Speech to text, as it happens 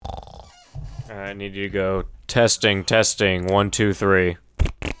I need you to go testing, 1, 2, 3.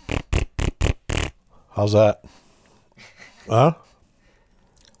 How's that? Huh?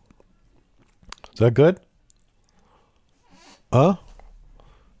 Is that good? Huh?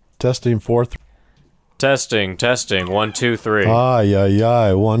 Testing 4. Testing, 1, 2, 3.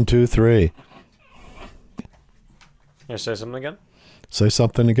 Aye. 1, 2, 3. You say something again? Say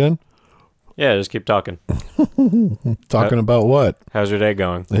something again? Yeah, just keep talking. Talking about what? How's your day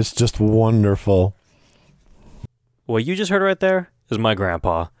going? It's just wonderful. What you just heard right there is my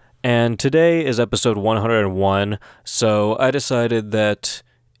grandpa. And today is episode 101, so I decided that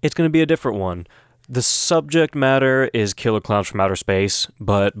it's going to be a different one. The subject matter is Killer Clowns from Outer Space,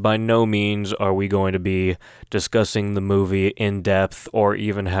 but by no means are we going to be discussing the movie in depth or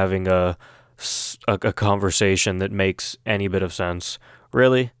even having a conversation that makes any bit of sense.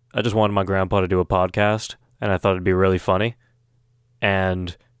 Really, I just wanted my grandpa to do a podcast, and I thought it'd be really funny.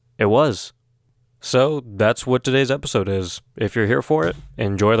 And it was. So that's what today's episode is. If you're here for it,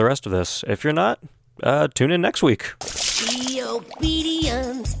 enjoy the rest of this. If you're not, tune in next week. The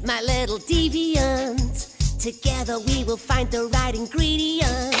obedience, my little deviants. Together we will find the right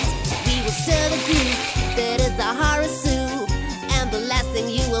ingredients. We will stir the goop that is the horror soup. And the last thing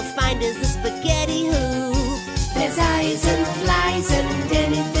you will find is the spaghetti hoop. There's eyes and flies and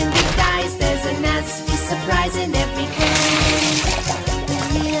anything that dies. There's a nasty surprise in every kind.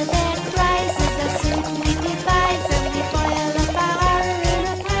 Hear that cries as the soup we devise, and we boil up our horror in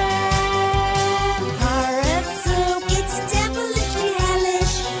a pan. Horror soup, it's devilishly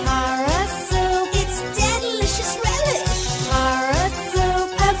hellish. Horror soup, it's delicious relish. Horror soup,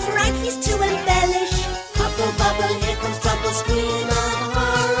 a fright feast to embellish. Bubble, bubble, here comes trouble, scream of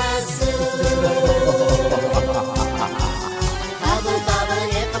horror soup. Bubble, bubble,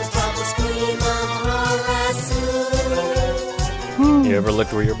 here comes trouble, scream of horror soup. You ever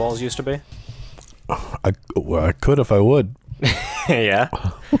looked where your balls used to be? I could if I would. Yeah.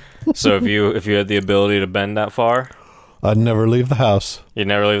 So if you had the ability to bend that far, I'd never leave the house. you'd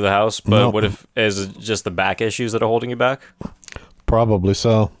never leave the house. But Nope. what if is it just the back issues that are holding you back? Probably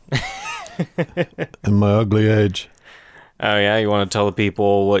so. In my ugly age. Oh yeah, you want to tell the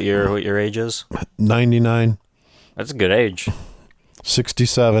people what your age is? 99, That's a good age.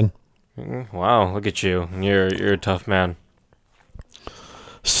 67. Wow, look at you. You're a tough man.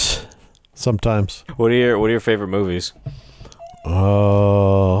 Sometimes. What are your favorite movies?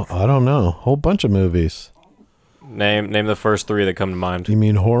 I don't know. Whole bunch of movies. Name the first 3 that come to mind. You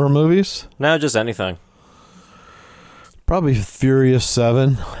mean horror movies? No, just anything. Probably Furious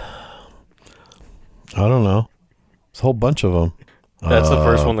 7. I don't know. It's a whole bunch of them. That's the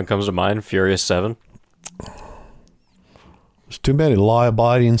first one that comes to mind. Furious 7. There's too many.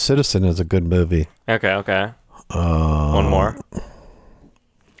 Law-Abiding Citizen is a good movie. Okay. One more.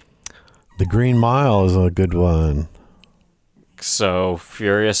 The Green Mile is a good one. So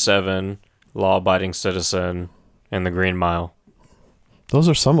Furious 7, Law Abiding Citizen, and The Green Mile. Those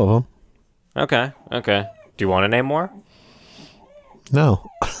are some of them. Okay. Do you want to name more?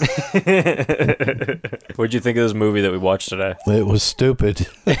 No. What'd you think of this movie that we watched today? It was stupid.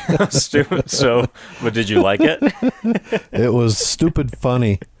 Stupid. So, but did you like it? It was stupid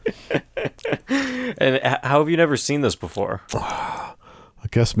funny. And how have you never seen this before? I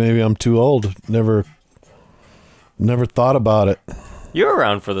guess maybe I'm too old. Never thought about it. You were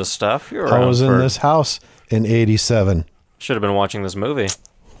around for this stuff. You were around I was in this house in 87. Should have been watching this movie.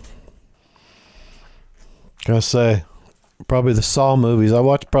 Gotta say, probably the Saw movies. I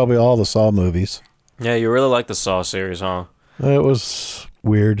watched probably all the Saw movies. Yeah, you really like the Saw series, huh? It was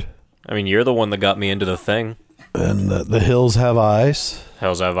weird. I mean, you're the one that got me into The Thing. And The Hills Have Eyes.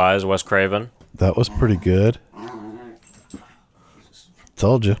 Hills Have Eyes, Wes Craven. That was pretty good.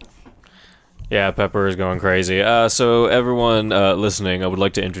 Told you. Yeah, Pepper is going crazy. So everyone listening, I would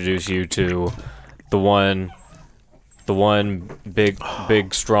like to introduce you to the one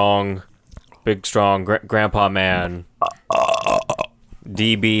big strong grandpa man,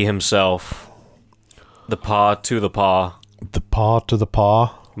 DB himself, the paw to the paw, The paw to the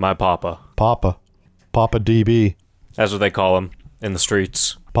paw. my papa. Papa DB. That's what they call him in the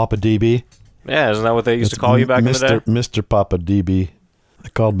streets. Papa DB. Yeah, isn't that what they used to call you back in the day? Mr. Papa DB. They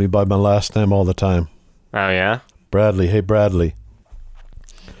called me by my last name all the time. Oh yeah? Bradley. Hey, Bradley.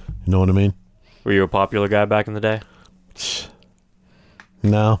 You know what I mean? Were you a popular guy back in the day?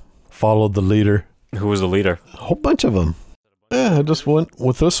 No. Followed the leader. Who was the leader? A whole bunch of them. Yeah, I just went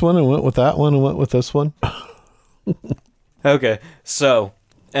with this one and went with that one and went with this one. Okay, so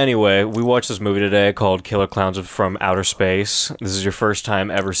anyway, we watched this movie today called Killer Clowns from Outer Space. This is your first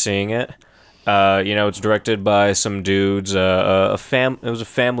time ever seeing it. It's directed by some dudes. It was a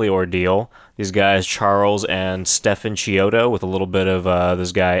family ordeal. These guys, Charles and Stefan Chiodo, with a little bit of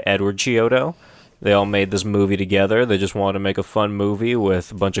this guy, Edward Chiodo. They all made this movie together. They just wanted to make a fun movie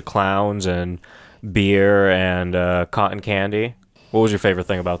with a bunch of clowns and beer and cotton candy. What was your favorite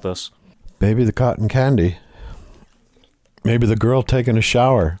thing about this? Maybe the cotton candy. Maybe the girl taking a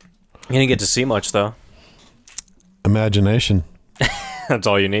shower. You didn't get to see much, though. Imagination. That's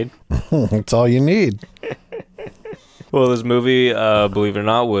all you need? That's all you need. Well, this movie, believe it or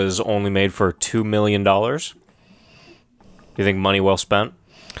not, was only made for $2 million. Do you think money well spent?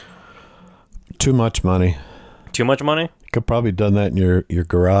 Too much money. Too much money? Could probably done that in your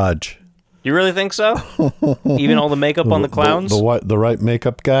garage. You really think so? Even all the makeup on the clowns? The right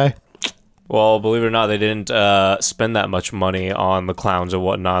makeup guy? Well, believe it or not, they didn't spend that much money on the clowns and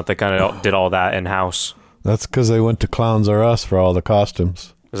whatnot. They kind of did all that in-house. That's because they went to Clowns R Us for all the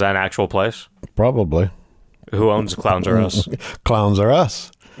costumes. Is that an actual place? Probably. Who owns Clowns R Us? Clowns R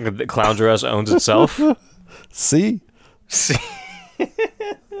Us. Clowns R Us owns itself? See?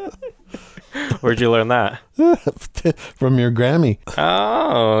 Where'd you learn that? From your Grammy.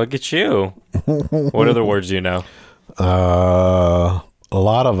 Oh, look at you. What other words do you know? A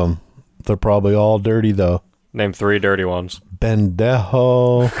lot of them. They're probably all dirty, though. Name 3 dirty ones.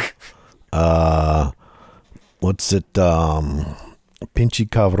 Bendejo. What's it?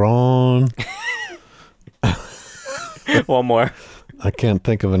 Pinchy cabron. One more. I can't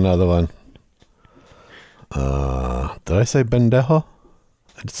think of another one. Did I say bendejo?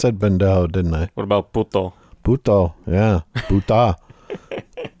 I said bendejo, didn't I? What about puto? Puto, yeah. Puta.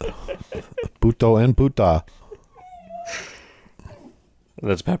 Puto and puta.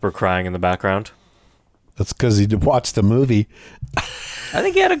 That's Pepper crying in the background. That's because he watched the movie. I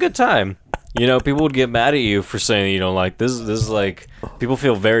think he had a good time. People would get mad at you for saying you don't like this. This is like, people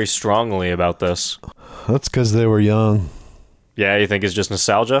feel very strongly about this. That's because they were young. Yeah, you think it's just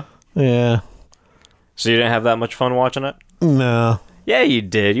nostalgia? Yeah. So you didn't have that much fun watching it? No. Yeah, you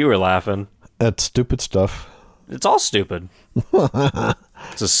did. You were laughing. That's stupid stuff. It's all stupid.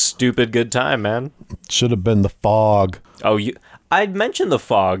 It's a stupid good time, man. Should have been The Fog. Oh, I'd mentioned The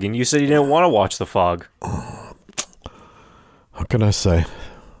Fog, and you said you didn't want to watch The Fog. How can I say?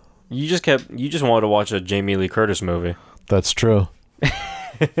 You just wanted to watch a Jamie Lee Curtis movie. That's true.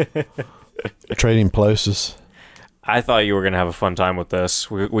 Trading Places. I thought you were going to have a fun time with this.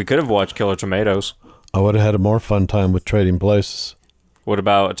 We could have watched Killer Tomatoes. I would have had a more fun time with Trading Places. What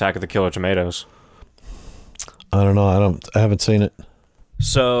about Attack of the Killer Tomatoes? I don't know. I haven't seen it.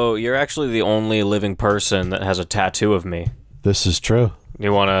 So you're actually the only living person that has a tattoo of me. This is true. Do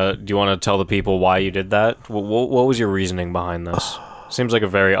you want to tell the people why you did that? What was your reasoning behind this? Seems like a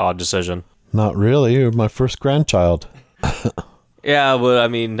very odd decision. Not really. You're my first grandchild. Yeah, but I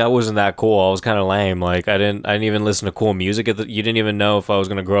mean, that wasn't that cool. I was kind of lame. Like, I didn't even listen to cool music. You didn't even know if I was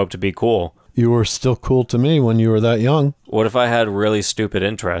going to grow up to be cool. You were still cool to me when you were that young. What if I had really stupid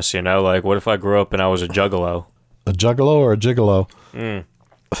interests, Like, what if I grew up and I was a juggalo? A juggalo or a gigolo?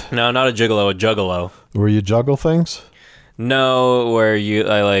 No, not a gigolo, a juggalo. Were you juggle things? No, where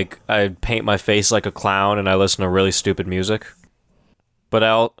I paint my face like a clown and I listen to really stupid music.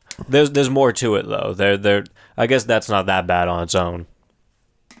 But there's more to it though. I guess that's not that bad on its own.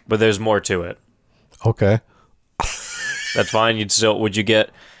 But there's more to it. Okay. That's fine.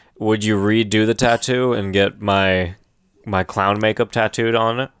 Would you redo the tattoo and get my clown makeup tattooed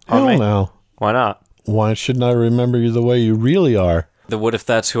on it? Hell no. Why not? Why shouldn't I remember you the way you really are? What if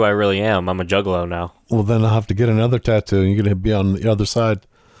that's who I really am? I'm a juggalo now. Well, then I'll have to get another tattoo and you're going to be on the other side.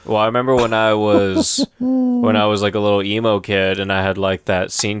 Well, I remember when I was like a little emo kid and I had like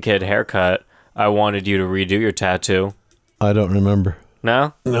that scene kid haircut, I wanted you to redo your tattoo. I don't remember.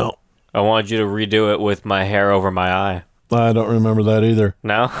 No? No. I wanted you to redo it with my hair over my eye. I don't remember that either.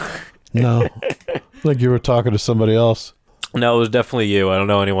 No? No. Like you were talking to somebody else. No, it was definitely you. I don't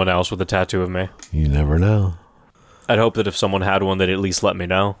know anyone else with a tattoo of me. You never know. I'd hope that if someone had one, they'd at least let me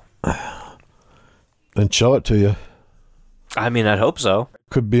know. And show it to you. I mean, I'd hope so.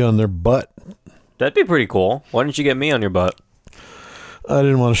 Could be on their butt. That'd be pretty cool. Why didn't you get me on your butt? I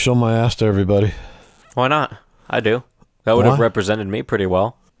didn't want to show my ass to everybody. Why not? I do. That would have represented me pretty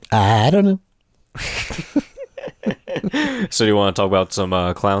well. I don't know. So do you want to talk about some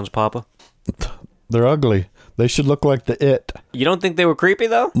clowns, Papa? They're ugly. They should look like the It. You don't think they were creepy,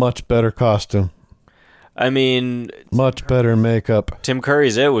 though? Much better costume. I mean... Much better makeup. Tim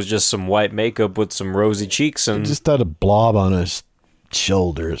Curry's It was just some white makeup with some rosy cheeks and... He just had a blob on his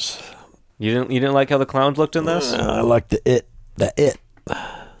shoulders. You didn't like how the clowns looked in this? I like the It. The It.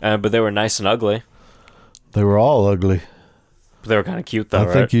 But they were nice and ugly. They were all ugly. They were kind of cute, though, I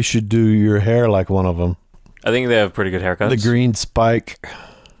right? think you should do your hair like one of them. I think they have pretty good haircuts. The green spike.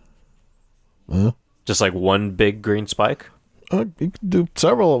 Huh? Just like one big green spike? You can do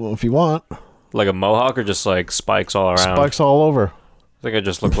several of them if you want. Like a mohawk or just like spikes all around? Spikes all over. I think I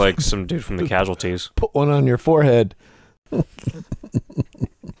just look like some dude from the Casualties. Put one on your forehead.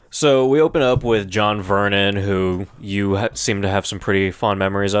 So we open up with John Vernon, who you seem to have some pretty fond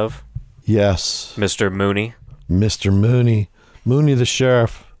memories of. Yes. Mr. Mooney. Mr. Mooney. Mooney the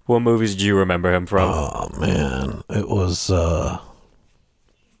sheriff. What movies do you remember him from? Oh, man. It was, now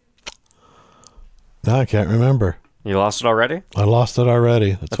I can't remember. You lost it already? I lost it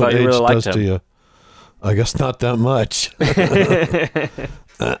already. That's what age does to you. I guess not that much.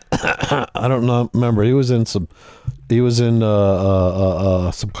 I don't know. Remember, he was in some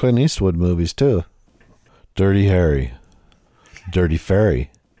Clint Eastwood movies too. Dirty Harry, Dirty Fairy.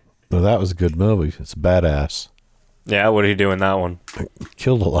 No, that was a good movie. It's badass. Yeah, what did he do in that one?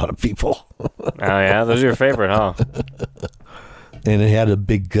 Killed a lot of people. Oh yeah, those are your favorite, huh? And he had a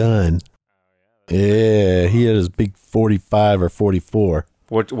big gun. Yeah, he had his big 45 or 44.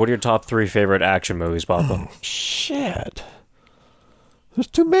 What are your top 3 favorite action movies, Papa? Shit. There's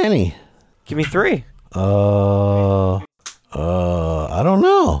too many. Give me 3. I don't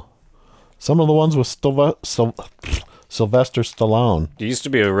know. Some of the ones with Sylvester Stallone. You used to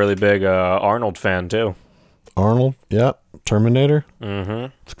be a really big Arnold fan, too. Arnold, yeah. Terminator. Mm-hmm.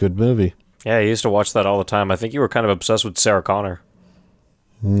 It's a good movie. Yeah, you used to watch that all the time. I think you were kind of obsessed with Sarah Connor.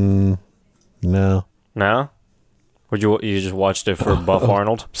 No. No? You just watched it for Buff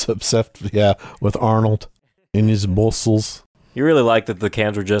Arnold? Obsessed, yeah, with Arnold in his muscles. You really liked that the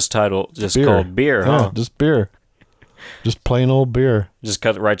cans were just Beer. called beer, Yeah, huh? just beer. Just plain old beer. Just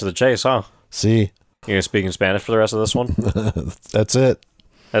cut it right to the chase, huh? See, You gonna speak in Spanish for the rest of this one? that's it.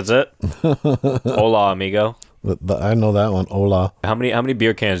 That's it? Hola, amigo. I know that one. Hola. How many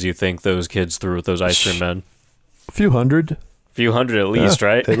beer cans do you think those kids threw with those ice cream men? A few hundred. A few hundred at least, Yeah,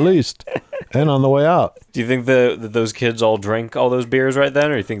 right? At least. And on the way out. Do you think that those kids all drank all those beers right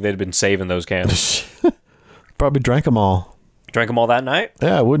then, or do you think they'd been saving those cans? Probably drank them all. Drank them all that night?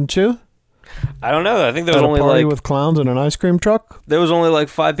 Yeah, wouldn't you? I don't know. I think there was At a only party like with clowns in an ice cream truck? there was only like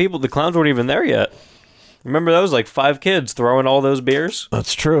 5 people. The clowns weren't even there yet. Remember, that was like 5 kids throwing all those beers.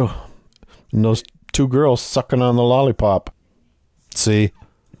 That's true. And those 2 girls sucking on the lollipop. See?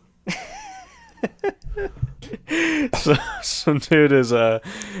 So some dude is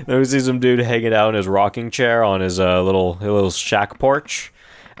we see some dude hanging out in his rocking chair on his little shack porch,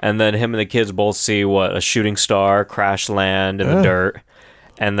 and then him and the kids both see a shooting star crash land in the dirt,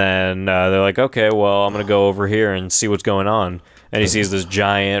 and then they're like, okay, well, I'm gonna go over here and see what's going on. And he sees this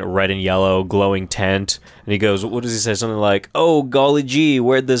giant red and yellow glowing tent, and he goes, what does he say? Something like, oh golly gee,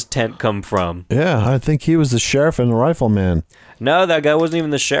 where'd this tent come from? Yeah, I think he was the sheriff and the rifleman. No, that guy wasn't even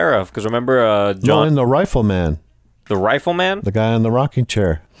the sheriff, because remember No, John, and the rifleman. the rifleman. The guy in the rocking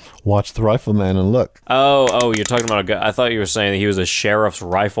chair. Watch the rifleman and look. Oh, you're talking about a guy. I thought you were saying that he was a sheriff's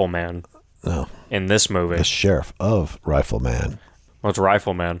rifleman. No. In this movie. The sheriff of Rifleman. What's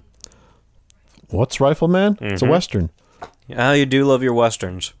Rifleman? What's Rifleman? It's a Western. Oh, you do love your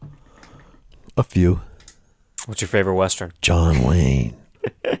Westerns. A few. What's your favorite Western? John Wayne.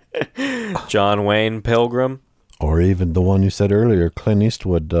 John Wayne Pilgrim? Or even the one you said earlier, Clint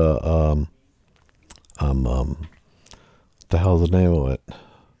Eastwood, what the hell's the name of it?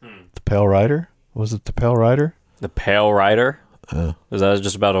 The Pale Rider? Was it The Pale Rider? The Pale Rider? Is that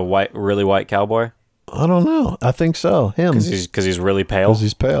just about a really white cowboy? I don't know. I think so. Him. Because he's really pale? Because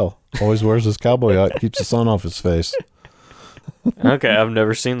he's pale. Always wears his cowboy hat, keeps the sun off his face. Okay, I've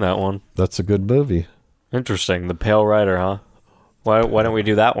never seen that one. That's a good movie. Interesting. The Pale Rider, huh? Why don't we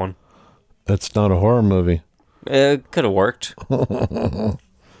do that one? It's not a horror movie. It could have worked.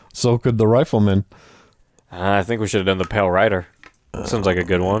 So could The Rifleman. I think we should have done The Pale Rider. Sounds like a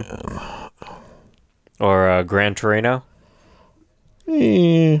good one. Or Gran Torino?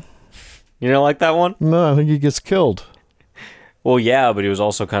 Eh, You don't like that one? no, I think he gets killed. Well, yeah, but he was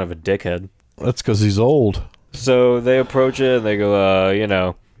also kind of a dickhead. That's because he's old. So they approach it and they go, I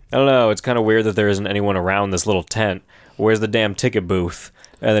don't know, it's kind of weird that there isn't anyone around this little tent. Where's the damn ticket booth?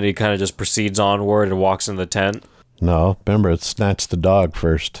 And then he kind of just proceeds onward and walks in the tent. No, remember, it snatched the dog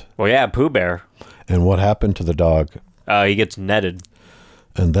first. Well, yeah, Pooh Bear. And what happened to the dog? He gets netted.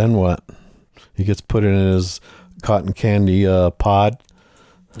 And then what? He gets put in his cotton candy pod.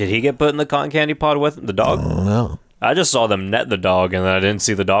 Did he get put in the cotton candy pod with the dog? No. I just saw them net the dog and then I didn't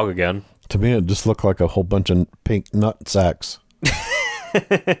see the dog again. To me, it just looked like a whole bunch of pink nut sacks.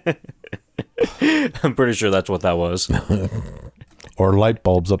 I'm pretty sure that's what that was. Or light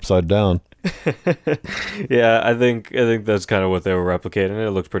bulbs upside down. Yeah, I think that's kind of what they were replicating.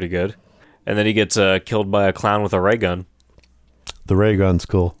 It looks pretty good. And then he gets killed by a clown with a ray gun. The ray gun's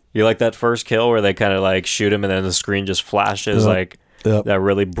cool. You like that first kill where they kind of like shoot him and then the screen just flashes like Yep. that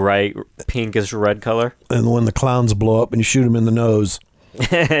really bright pinkish red color? And when the clowns blow up and you shoot them in the nose.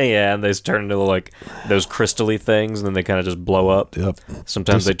 Yeah, and they turn into like those crystally things and then they kind of just blow up. Yep.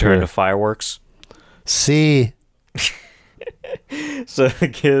 Sometimes they turn into fireworks. See? So the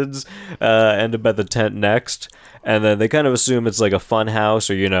kids end up at the tent next, and then they kind of assume it's like a fun house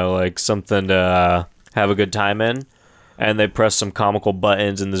or, like something to have a good time in. And they press some comical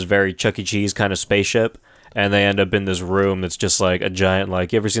buttons in this very Chuck E. Cheese kind of spaceship, and they end up in this room that's just like a giant,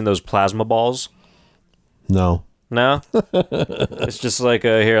 like, you ever seen those plasma balls? No. No? It's just like,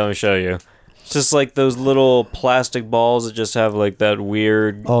 here, let me show you. It's just like those little plastic balls that just have like that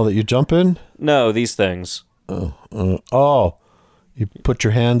weird... Oh, that you jump in? No, these things. Oh, you put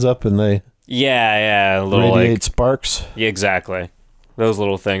your hands up and they Yeah, a little radiate like... sparks? Yeah, exactly. Those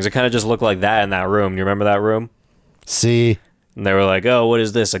little things. It kind of just looked like that in that room. You remember that room? See? And they were like, oh, what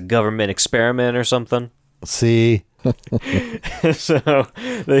is this, a government experiment or something? See? So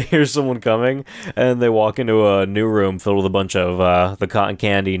they hear someone coming, and they walk into a new room filled with a bunch of the cotton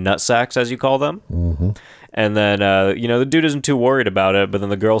candy nut sacks, as you call them. Mm-hmm. And then, the dude isn't too worried about it, but then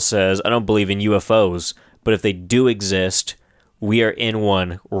the girl says, I don't believe in UFOs, but if they do exist, we are in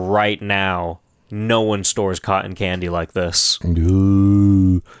one right now. No one stores cotton candy like this.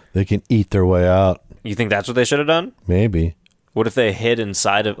 Ooh, they can eat their way out. You think that's what they should have done? Maybe. What if they hid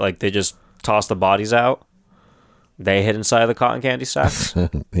inside of, like, they just tossed the bodies out? They hid inside of the cotton candy sacks?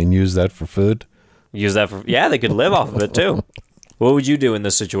 And use that for food? Use that for... Yeah, they could live off of it, too. What would you do in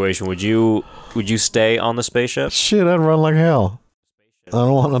this situation? Would you stay on the spaceship? Shit, I'd run like hell. I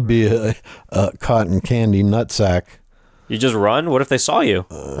don't want to be a cotton candy nutsack. You just run? What if they saw you?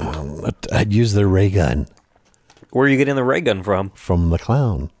 I'd use the ray gun. Where are you getting the ray gun from? From the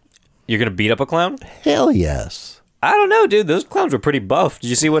clown. You're going to beat up a clown? Hell yes. I don't know, dude. Those clowns were pretty buff. Did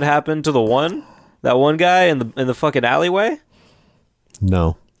you see what happened to that one guy in the fucking alleyway?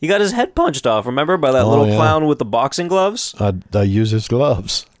 No. He got his head punched off, remember? By that little clown with the boxing gloves? I'd use his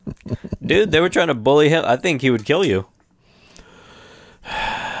gloves. Dude, they were trying to bully him. I think he would kill you.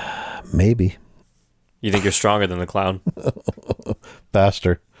 Maybe. You think you're stronger than the clown?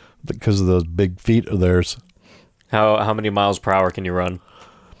 Faster. Because of those big feet of theirs. How many miles per hour can you run?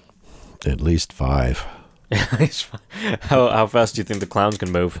 At least 5. How fast do you think the clowns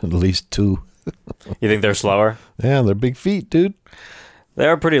can move? At least 2. You think they're slower? Yeah, they're big feet, dude. They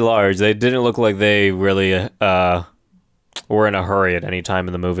are pretty large. They didn't look like they really were in a hurry at any time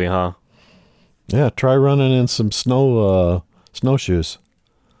in the movie, huh? Yeah, try running in some snowshoes.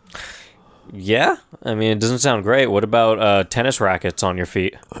 Yeah? I mean, it doesn't sound great. What about tennis rackets on your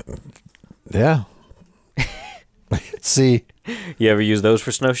feet? Yeah. See? You ever use those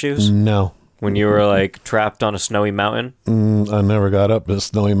for snowshoes? No. When you were, like, trapped on a snowy mountain? I never got up a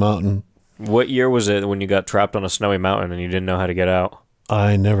snowy mountain. What year was it when you got trapped on a snowy mountain and you didn't know how to get out?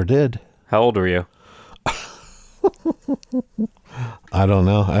 I never did. How old were you? I don't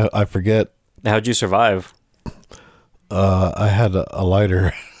know. I forget. How'd you survive? I had a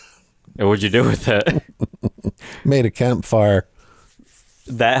lighter. And what'd you do with it? Made a campfire.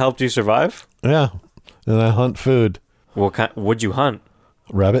 That helped you survive? Yeah. And I hunt food. What'd you hunt?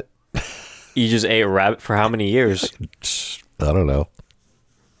 Rabbit. You just ate rabbit for how many years? I don't know.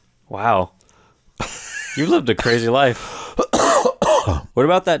 Wow. You lived a crazy life. What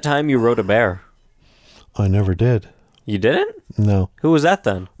about that time you rode a bear? I never did. You didn't? No. Who was that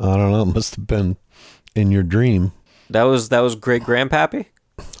then? I don't know. It must have been in your dream. That was great grandpappy?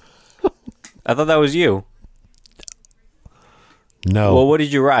 I thought that was you. No. Well, what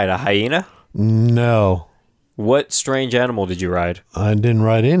did you ride? A hyena? No. What strange animal did you ride? I didn't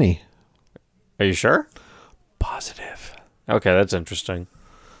ride any. Are you sure? Positive. Okay, that's interesting.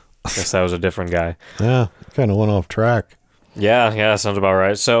 Guess that was a different guy. Yeah, kind of went off track. Yeah, sounds about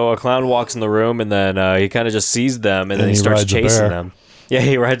right. So a clown walks in the room, and then he kind of just sees them, and then he starts chasing them. Yeah,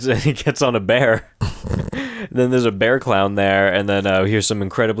 he gets on a bear. Then there's a bear clown there, and then here's some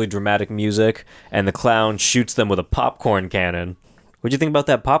incredibly dramatic music, and the clown shoots them with a popcorn cannon. What'd you think about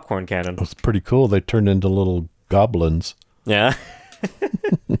that popcorn cannon? It's pretty cool. They turned into little goblins. Yeah?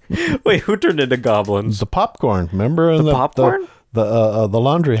 Wait, who turned into goblins? The popcorn, remember? The popcorn? The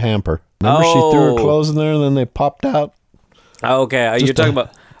laundry hamper. Remember she threw her clothes in there and then they popped out? Oh, okay, you're talking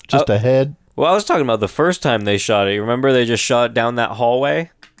about... Just a head? Well, I was talking about the first time they shot it. You remember they just shot it down that hallway?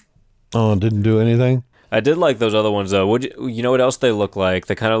 Oh, it didn't do anything? I did like those other ones, though. You know what else they look like?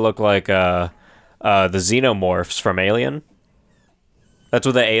 They kind of look like the xenomorphs from Alien. That's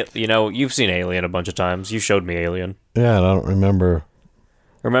what you've seen Alien a bunch of times. You showed me Alien. Yeah, and I don't remember.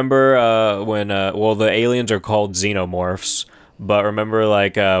 Remember when the aliens are called xenomorphs, but remember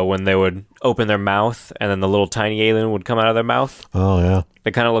when they would open their mouth and then the little tiny alien would come out of their mouth? Oh, yeah.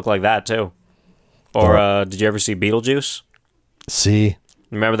 They kind of look like that too. Or did you ever see Beetlejuice? See?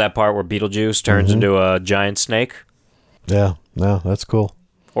 Remember that part where Beetlejuice turns into a giant snake? Yeah, no, that's cool.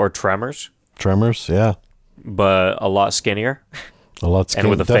 Or Tremors? Tremors, yeah. But a lot skinnier. A lot skinnier. And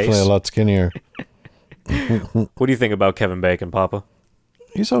with a Definitely face. a lot skinnier. What do you think about Kevin Bacon, Papa?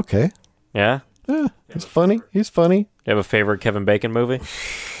 He's okay. Yeah? Yeah, he's funny. He's funny. You have a favorite Kevin Bacon movie?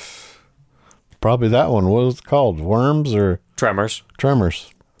 Probably that one. What was it called? Worms or Tremors.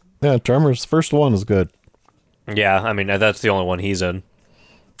 Tremors? Yeah, Tremors. The first one is good. Yeah, I mean, that's the only one he's in.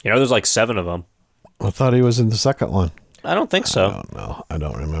 There's like 7 of them. I thought he was in the second one. I don't think so. I don't know. I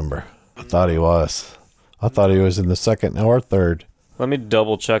don't remember. I thought he was. I thought he was in the second or third. Let me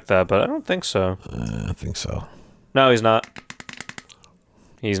double check that, but I don't think so. I think so. No, he's not.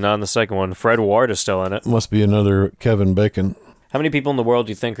 He's not in the second one. Fred Ward is still in it. Must be another Kevin Bacon. How many people in the world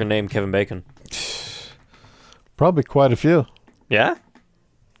do you think are named Kevin Bacon? Probably quite a few. Yeah?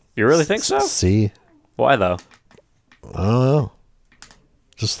 You really think so? See? Why, though? I don't know.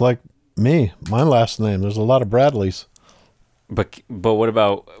 Just like me, my last name. There's a lot of Bradleys. But what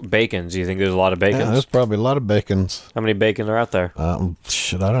about Bacons? Do you think there's a lot of Bacons? Yeah, there's probably a lot of Bacons. How many Bacons are out there? I don't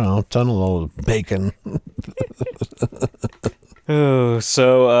know. A ton of bacon. Oh,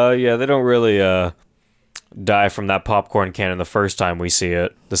 so, they don't really die from that popcorn cannon the first time we see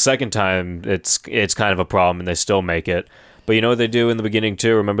it. The second time, it's kind of a problem, and they still make it. But you know what they do in the beginning,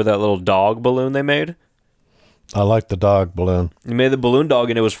 too? Remember that little dog balloon they made? I like the dog balloon. You made the balloon dog,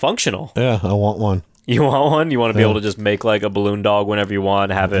 and it was functional. Yeah, I want one. You want one? You want to be able to just make like a balloon dog whenever you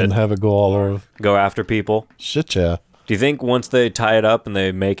want, And have it go all over. go after people? Shit, yeah. Do you think once they tie it up and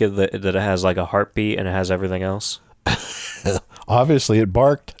they make it that it has like a heartbeat and it has everything else? Obviously, it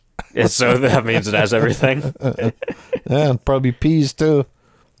barked. Yeah, so that means it has everything. Yeah, and probably peas, too.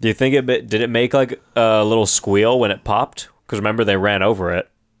 Do you think did it make like a little squeal when it popped? Because remember they ran over it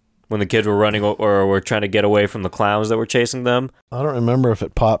when the kids were running or were trying to get away from the clowns that were chasing them. I don't remember if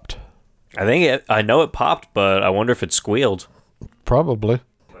it popped. I know it popped, but I wonder if it squealed. Probably.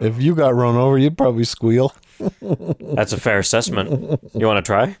 If you got run over, you'd probably squeal. That's a fair assessment. You want to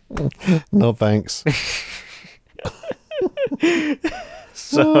try? No, thanks.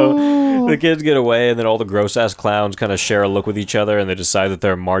 So the kids get away, and then all the gross-ass clowns kind of share a look with each other, and they decide that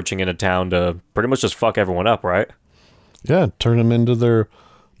they're marching into town to pretty much just fuck everyone up, right? Yeah, turn them into their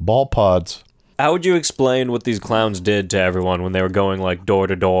ball pods. How would you explain what these clowns did to everyone when they were going like door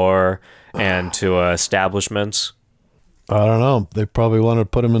to door and to establishments? I don't know. They probably wanted to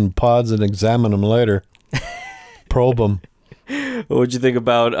put them in pods and examine them later. Probe them. What would you think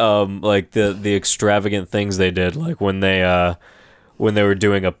about like the extravagant things they did, like when they were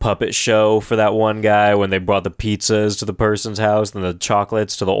doing a puppet show for that one guy, when they brought the pizzas to the person's house and the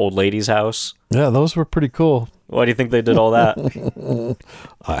chocolates to the old lady's house? Yeah, those were pretty cool. Why do you think they did all that?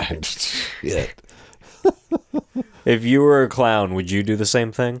 Shit. If you were a clown, would you do the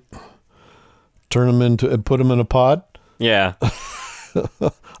same thing? Turn them into and put them in a pod? Yeah.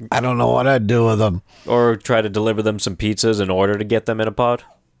 I don't know what I'd do with them. Or try to deliver them some pizzas in order to get them in a pod?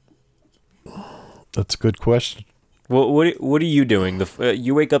 That's a good question. What are you doing?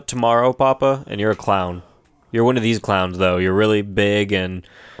 You wake up tomorrow, Papa, and you're a clown. You're one of these clowns, though. You're really big, and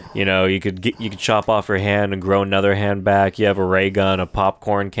you could chop off your hand and grow another hand back. You have a ray gun, a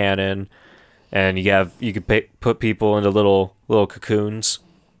popcorn cannon, and you could put people into little cocoons.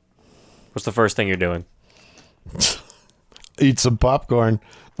 What's the first thing you're doing? Eat some popcorn.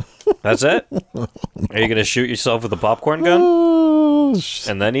 That's it? Are you gonna shoot yourself with a popcorn gun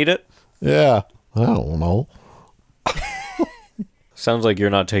and then eat it? Yeah, I don't know. Sounds like you're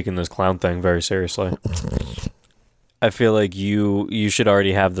not taking this clown thing very seriously. I feel like you should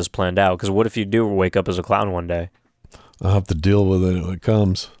already have this planned out, because what if you do wake up as a clown one day? I'll have to deal with it when it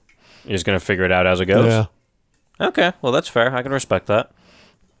comes. You're just going to figure it out as it goes? Yeah. Okay, well, that's fair. I can respect that.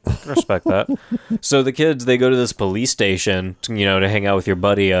 So the kids, they go to this police station, to hang out with your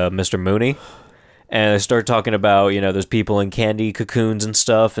buddy, Mr. Mooney. And they start talking about, there's people in candy cocoons and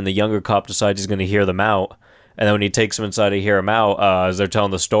stuff, and the younger cop decides he's going to hear them out. And then when he takes them inside to hear them out, as they're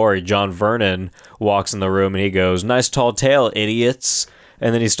telling the story, John Vernon walks in the room and he goes, "Nice tall tale, idiots."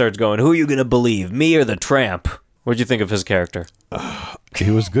 And then he starts going, "Who are you going to believe, me or the tramp?" What'd you think of his character?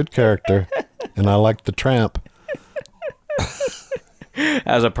 He was a good character, and I liked the tramp.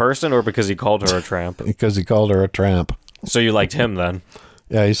 As a person, or because he called her a tramp? Because he called her a tramp. So you liked him then?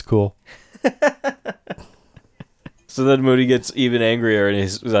 Yeah, he's cool. So then Moody gets even angrier, and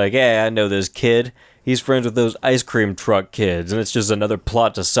he's like, "Hey, I know this kid. He's friends with those ice cream truck kids, and it's just another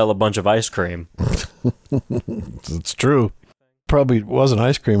plot to sell a bunch of ice cream." It's true. Probably wasn't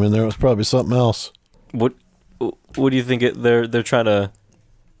ice cream in there. It was probably something else. What do you think they're trying to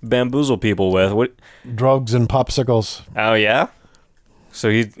bamboozle people with? What? Drugs and popsicles. Oh yeah. So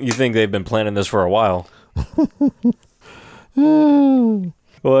you think they've been planning this for a while?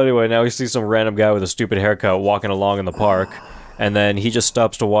 Well, anyway, now we see some random guy with a stupid haircut walking along in the park, and then he just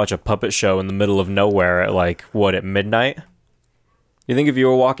stops to watch a puppet show in the middle of nowhere at at midnight? You think if you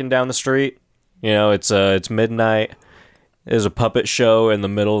were walking down the street, it's midnight, there's a puppet show in the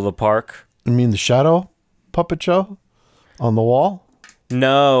middle of the park? You mean the shadow puppet show on the wall?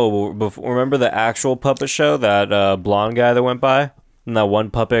 No, remember the actual puppet show, that blonde guy that went by? And that one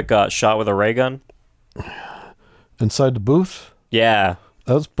puppet got shot with a ray gun? Inside the booth? Yeah.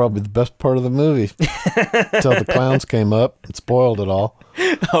 That was probably the best part of the movie. Until the clowns came up and spoiled it all.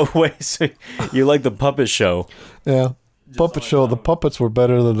 Oh, wait, so you like the puppet show? Yeah. Puppet show. The puppets were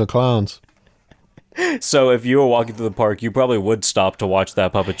better than the clowns. So if you were walking through the park, you probably would stop to watch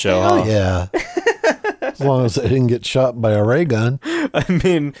that puppet show, huh? Yeah. As long as they didn't get shot by a ray gun. I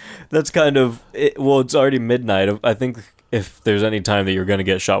mean, that's kind of... it's already midnight. I think if there's any time that you're going to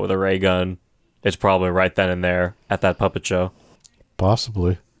get shot with a ray gun, it's probably right then and there at that puppet show.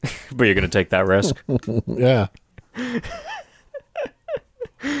 Possibly. But you're going to take that risk. Yeah.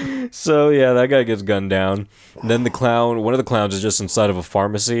 So, yeah, that guy gets gunned down. Then one of the clowns is just inside of a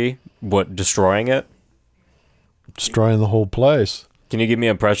pharmacy, destroying it? Destroying the whole place. Can you give me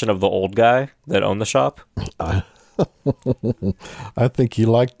an impression of the old guy that owned the shop? I think he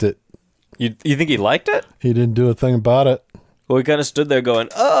liked it. You think he liked it? He didn't do a thing about it. Well, he kind of stood there going,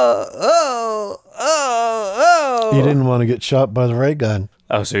 oh. He didn't want to get shot by the ray gun.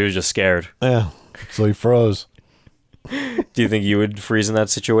 Oh, so he was just scared. Yeah. So he froze. Do you think you would freeze in that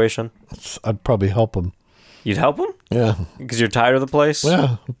situation? I'd probably help him. You'd help him? Yeah. Because you're tired of the place?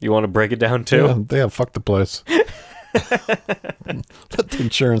 Yeah. You want to break it down too? Yeah, fuck the place. Let the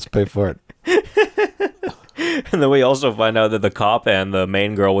insurance pay for it. And then we also find out that the cop and the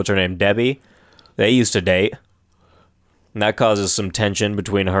main girl, what's her name, Debbie, they used to date. And that causes some tension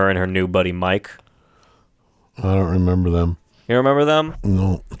between her and her new buddy, Mike. I don't remember them. You remember them?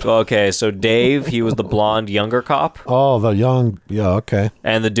 No. Okay, so Dave, he was the blonde younger cop. Oh, the young... Yeah, okay.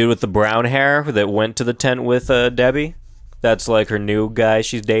 And the dude with the brown hair that went to the tent with Debbie, that's like her new guy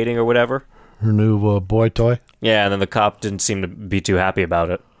she's dating or whatever. Her new boy toy? Yeah, and then the cop didn't seem to be too happy about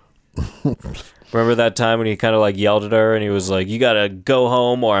it. Remember that time when he kind of yelled at her and he was like, "You gotta go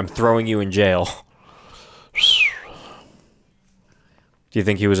home or I'm throwing you in jail." Do you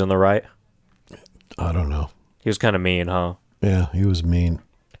think he was in the right? I don't know. He was kind of mean, huh? Yeah, he was mean.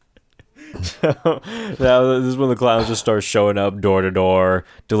 Now, this is when the clowns just start showing up door to door,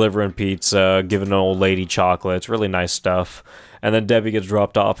 delivering pizza, giving an old lady chocolates, really nice stuff. And then Debbie gets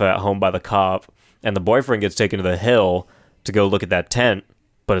dropped off at home by the cop, and the boyfriend gets taken to the hill to go look at that tent,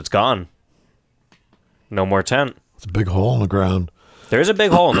 but it's gone. No more tent. It's a big hole in the ground. There's a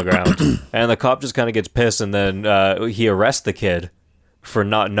big hole in the ground. And the cop just kind of gets pissed, and then he arrests the kid for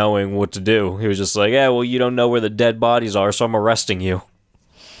not knowing what to do. He was just like, "Yeah, well, you don't know where the dead bodies are, so I'm arresting you."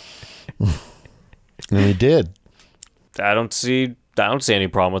 And he did. I don't see any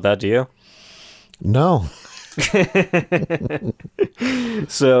problem with that, do you? No.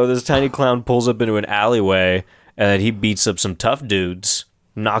 So this tiny clown pulls up into an alleyway, and then he beats up some tough dudes,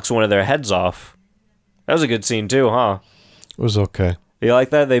 knocks one of their heads off. That was a good scene too, huh? It was okay. You like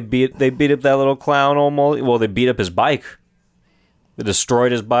that? They beat up that little clown almost. Well, they beat up his bike. They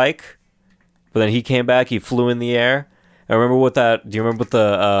destroyed his bike, but then he came back. He flew in the air. And do you remember what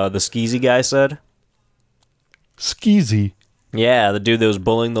the skeezy guy said? Skeezy? Yeah, the dude that was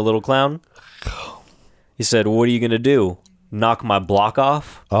bullying the little clown. He said, "What are you gonna do? Knock my block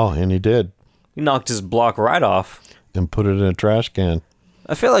off?" Oh, and he did. He knocked his block right off. And put it in a trash can.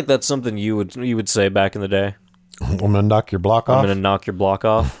 I feel like that's something you would say back in the day. I'm gonna knock your block off? I'm gonna knock your block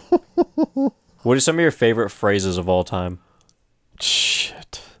off. What are some of your favorite phrases of all time?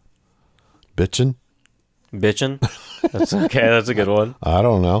 Shit. Bitchin'? Bitchin'? That's okay, that's a good one. I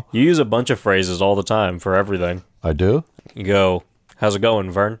don't know. You use a bunch of phrases all the time for everything. I do? You go, "How's it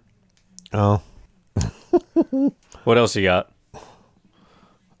going, Vern?" Oh. What else you got?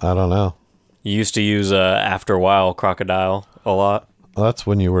 I don't know. You used to use after a while crocodile a lot. Well, that's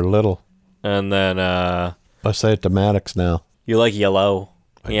when you were little. And then I say it to Maddox now. you like yellow.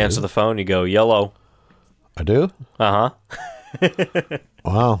 You answer the phone, you go, "Yellow." I do? Uh-huh.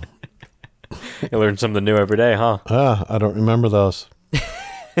 Wow. You learn something new every day, huh? I don't remember those.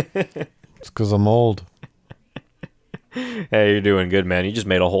 It's because I'm old. Hey, you're doing good, man. You just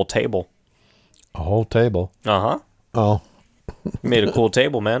made a whole table. A whole table. Uh-huh. Oh, You made a cool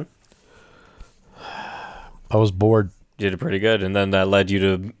table, man. I was bored. You did pretty good, and then that led you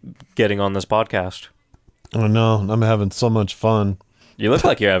to getting on this podcast. I know. I'm having so much fun. You look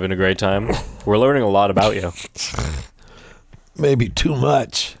like you're having a great time. We're learning a lot about you. Maybe too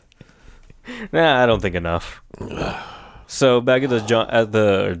much. Nah, I don't think enough. So back at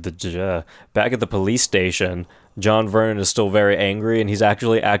back at the police station, John Vernon is still very angry, and he's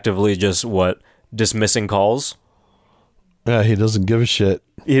actually actively just dismissing calls. Yeah, he doesn't give a shit.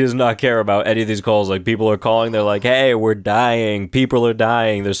 He does not care about any of these calls. Like, people are calling, they're like, "Hey, we're dying. People are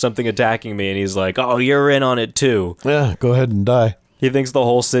dying. There's something attacking me," and he's like, "Oh, you're in on it too." Yeah, go ahead and die. He thinks the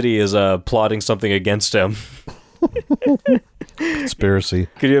whole city is plotting something against him. Conspiracy.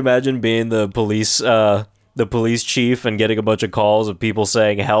 Could you imagine being the police chief and getting a bunch of calls of people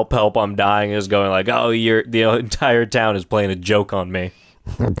saying, "Help, help, I'm dying," and is going like, "Oh, the entire town is playing a joke on me."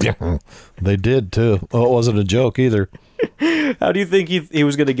 They did too. Oh, it wasn't a joke either. How do you think he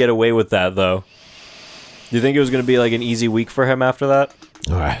was going to get away with that, though? Do you think it was going to be like an easy week for him after that?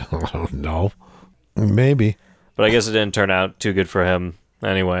 I don't know. Maybe. But I guess it didn't turn out too good for him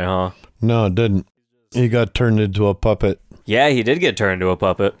anyway, huh? No, it didn't. He got turned into a puppet. Yeah, he did get turned into a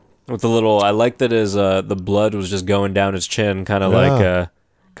puppet. With the little, I like that his the blood was just going down his chin, kind of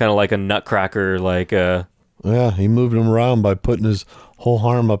like a nutcracker, like Yeah, he moved him around by putting his whole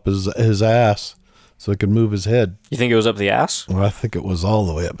arm up his ass so he could move his head. You think it was up the ass? Well, I think it was all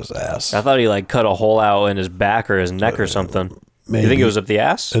the way up his ass. I thought he like cut a hole out in his back or his neck or something. Maybe. You think it was up the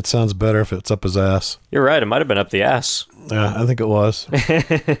ass? It sounds better if it's up his ass. You're right. It might have been up the ass. Yeah, I think it was.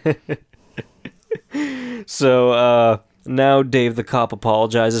 So now Dave the cop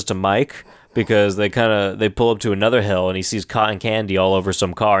apologizes to Mike because they pull up to another hill and he sees cotton candy all over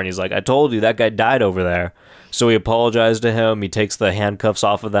some car and he's like, "I told you that guy died over there." So he apologized to him. He takes the handcuffs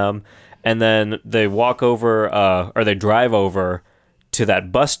off of them, and then they walk over or they drive over to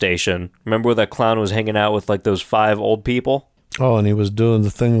that bus station. Remember where that clown was hanging out with like those 5 old people? Oh, and he was doing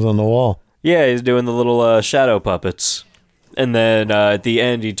the things on the wall. Yeah, he's doing the little shadow puppets. And then at the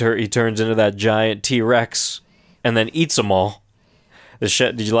end, he turns into that giant T-Rex and then eats them all.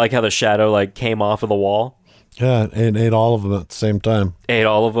 Did you like how the shadow like came off of the wall? Yeah, and ate all of them at the same time. Ate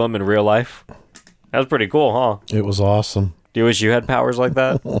all of them in real life? That was pretty cool, huh? It was awesome. Do you wish you had powers like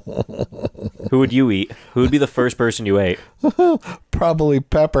that? Who would you eat? Who would be the first person you ate? Probably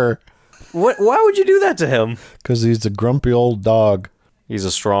Pepper, What? Why would you do that to him? because he's a grumpy old dog. He's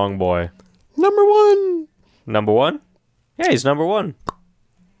a strong boy. Number 1. Number 1? Yeah, he's number 1.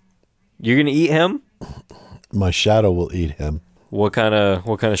 You're gonna eat him? My shadow will eat him. What kind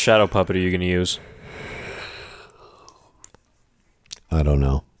of shadow puppet are you gonna use? I don't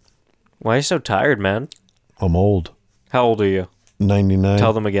know. Why are you so tired, man? I'm old. How old are you? 99.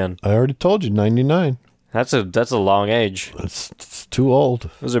 Tell them again. I already told you, 99. That's a long age. It's too old.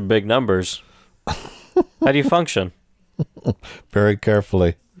 Those are big numbers. How do you function? Very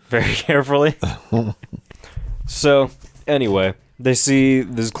carefully. Very carefully. So, anyway, they see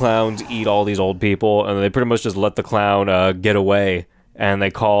these clowns eat all these old people, and they pretty much just let the clown get away. And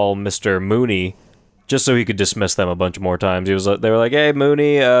they call Mr. Mooney just so he could dismiss them a bunch more times. They were like, "Hey,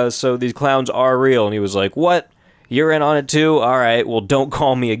 Mooney, so these clowns are real," and he was like, "What? You're in on it too? All right, well, don't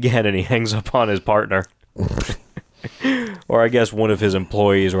call me again." And he hangs up on his partner. Or I guess one of his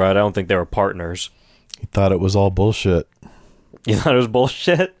employees, right? I don't think they were partners. He thought it was all bullshit. You thought it was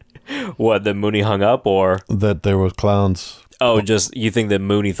bullshit? What, that Mooney hung up, or? That there were clowns. Oh, just, you think that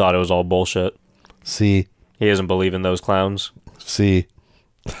Mooney thought it was all bullshit? See. He doesn't believe in those clowns? See.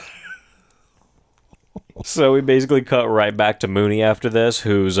 So we basically cut right back to Mooney after this,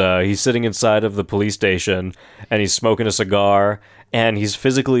 he's sitting inside of the police station, and he's smoking a cigar, and he's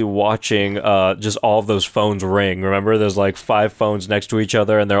physically watching just all of those phones ring. Remember, there's like 5 phones next to each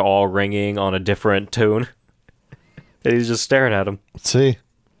other, and they're all ringing on a different tune? And he's just staring at them. See?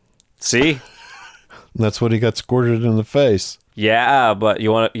 See? That's what he got squirted in the face. Yeah, but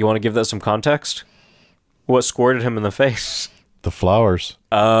you want to give that some context? What squirted him in the face? The flowers.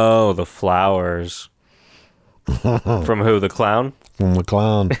 Oh, the flowers. From who? The clown? From the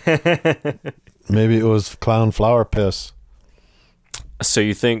clown. Maybe it was clown flower piss. So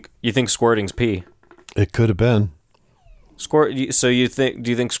you think squirting's pee? It could have been. So do you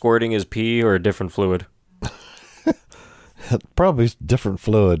think squirting is pee or a different fluid? Probably different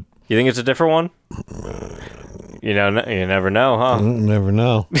fluid. You think it's a different one? You never know, huh? Never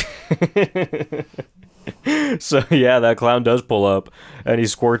know. So yeah, that clown does pull up, and he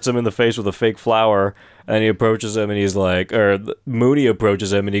squirts him in the face with a fake flower, and he approaches him, and he's like, or Mooney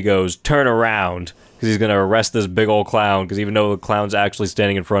approaches him, and he goes, "Turn around," because he's gonna arrest this big old clown. Because even though the clown's actually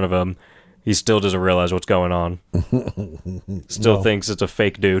standing in front of him, he still doesn't realize what's going on. Still thinks it's a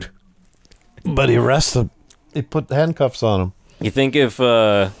fake dude. But he arrested him. He put handcuffs on him. You think if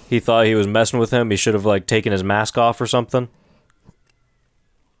he thought he was messing with him, he should have like taken his mask off or something?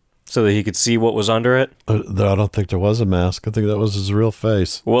 So that he could see what was under it? I don't think there was a mask. I think that was his real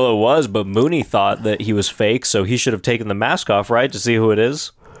face. Well, it was, but Mooney thought that he was fake, so he should have taken the mask off, right, to see who it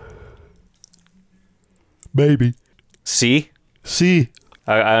is? Maybe. See?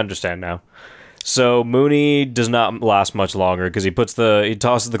 I understand now. So Mooney does not last much longer because he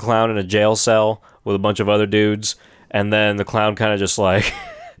tosses the clown in a jail cell with a bunch of other dudes, and then the clown kind of just like,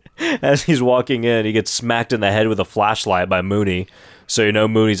 as he's walking in, he gets smacked in the head with a flashlight by Mooney. So you know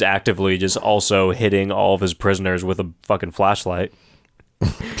Mooney's actively just also hitting all of his prisoners with a fucking flashlight.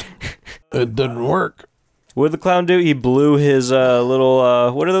 It didn't work. What did the clown do? He blew his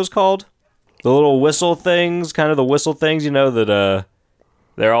little, what are those called? The little whistle things, kind of the whistle things, you know, that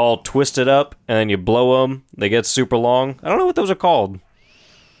they're all twisted up, and then you blow them. They get super long. I don't know what those are called.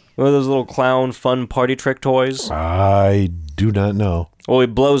 One of those little clown fun party trick toys. I do not know. Well, he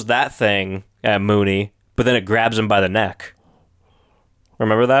blows that thing at Mooney, but then it grabs him by the neck.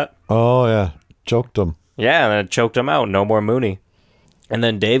 Remember that? Oh, yeah. Choked him. Yeah, and then it choked him out. No more Mooney. And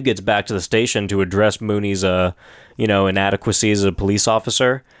then Dave gets back to the station to address Mooney's, inadequacies as a police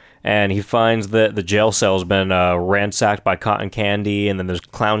officer. And he finds that the jail cell's been ransacked by cotton candy, and then there's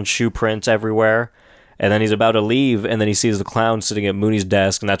clown shoe prints everywhere. And then he's about to leave, and then he sees the clown sitting at Mooney's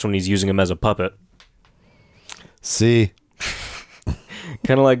desk, and that's when he's using him as a puppet. See?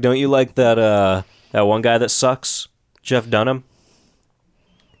 Kind of like, don't you like that one guy that sucks? Jeff Dunham?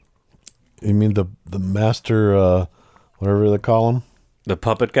 You mean the master, whatever they call him? The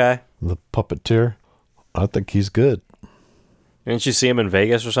puppet guy? The puppeteer? I think he's good. Didn't you see him in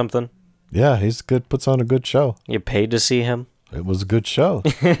Vegas or something? Yeah, he's good. Puts on a good show. You paid to see him? It was a good show.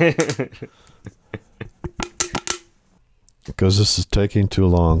 Because this is taking too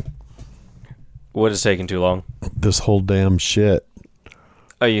long. What is taking too long? This whole damn shit.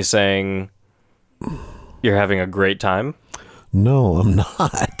 Are you saying you're having a great time? No, I'm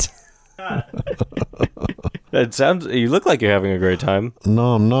not. You look like you're having a great time.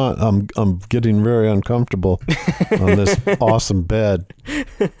 No, I'm not. I'm getting very uncomfortable on this awesome bed.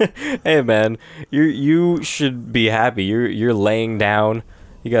 Hey man, you should be happy. You're laying down.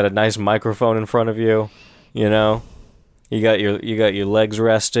 You got a nice microphone in front of you. You know, you got your legs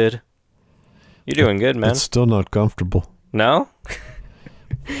rested. You're doing good, man. It's still not comfortable. No?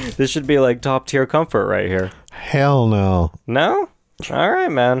 This should be like top tier comfort right here. Hell no. No? All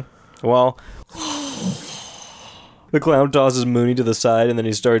right, man. Well, the clown tosses Mooney to the side, and then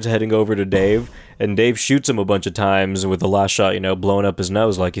he starts heading over to Dave. And Dave shoots him a bunch of times with the last shot, blowing up his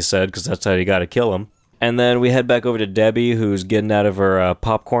nose, like you said, because that's how you got to kill him. And then we head back over to Debbie, who's getting out of her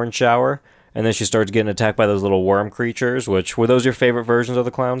popcorn shower. And then she starts getting attacked by those little worm creatures, which, were those your favorite versions of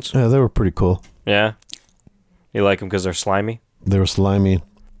the clowns? Yeah, they were pretty cool. Yeah? You like them because they're slimy? They were slimy.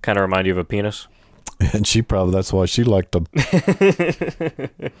 Kind of remind you of a penis? And that's why she liked them.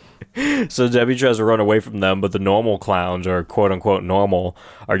 So Debbie tries to run away from them, but the normal clowns, or quote-unquote normal,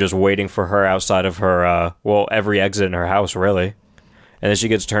 are just waiting for her outside of her, every exit in her house, really. And then she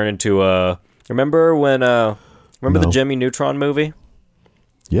gets turned into remember the Jimmy Neutron movie?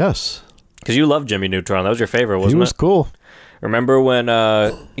 Yes. Because you loved Jimmy Neutron. That was your favorite, wasn't it? He was cool. Remember when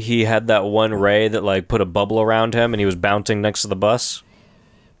he had that one ray that like put a bubble around him and he was bouncing next to the bus?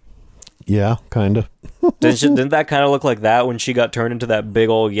 Yeah, kind of. Didn't that kind of look like that when she got turned into that big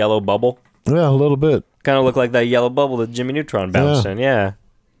old yellow bubble? Yeah, a little bit. Kind of looked like that yellow bubble that Jimmy Neutron bounced in, yeah.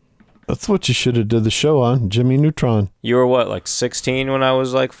 That's what you should have did the show on, Jimmy Neutron. You were what, like 16 when I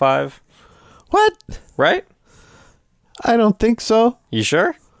was like 5? What? Right? I don't think so. You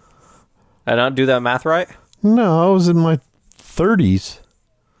sure? I don't do that math right? No, I was in my 30s.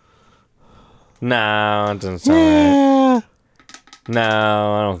 No, it doesn't sound right.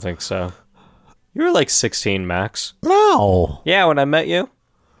 No, I don't think so. You were like 16, Max. No. Yeah, when I met you?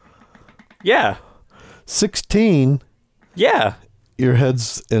 Yeah. 16? Yeah. Your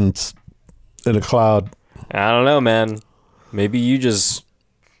head's in a cloud. I don't know, man. Maybe you just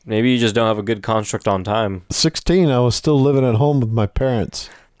don't have a good construct on time. 16, I was still living at home with my parents.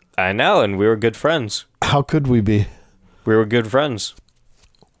 I know, and we were good friends. How could we be? We were good friends.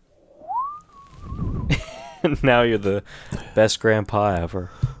 Now you're the best grandpa ever.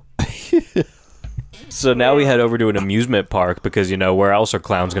 So now we head over to an amusement park because, where else are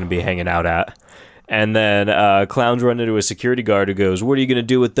clowns going to be hanging out at? And then clowns run into a security guard who goes, "What are you going to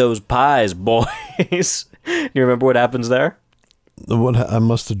do with those pies, boys?" You remember what happens there? I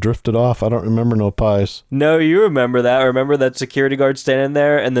must have drifted off. I don't remember no pies. No, you remember that. Remember that security guard standing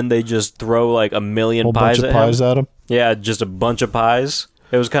there, and then they just throw like a million Whole pies bunch of at pies him? at him. Yeah, just a bunch of pies.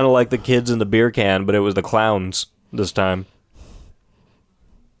 It was kind of like the kids in the beer can, but it was the clowns this time.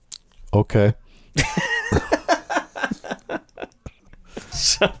 Okay.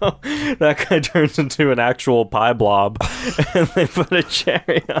 So that guy turns into an actual pie blob, and they put a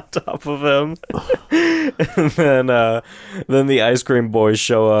cherry on top of him. And then the ice cream boys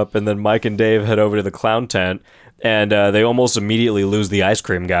show up, and then Mike and Dave head over to the clown tent, and they almost immediately lose the ice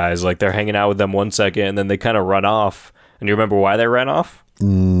cream guys. Like, they're hanging out with them 1 second, and then they kind of run off. And you remember why they ran off?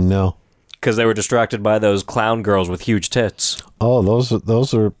 No. Because they were distracted by those clown girls with huge tits. Oh,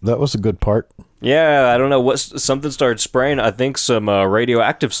 that was a good part. Yeah, I don't know something started spraying. I think some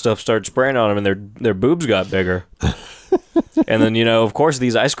radioactive stuff started spraying on them, and their boobs got bigger. And then, of course,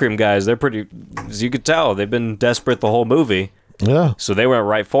 these ice cream guys, they're pretty, as you could tell, they've been desperate the whole movie. Yeah. So they went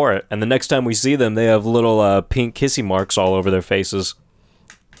right for it. And the next time we see them, they have little pink kissy marks all over their faces.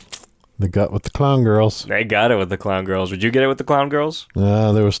 They got with the clown girls. They got it with the clown girls. Would you get it with the clown girls? They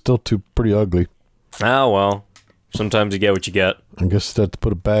were still pretty ugly. Oh, well. Sometimes you get what you get. I guess they had to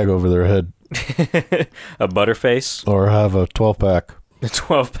put a bag over their head. A butterface? Or have a 12-pack. A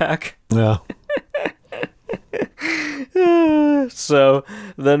 12-pack? Yeah. So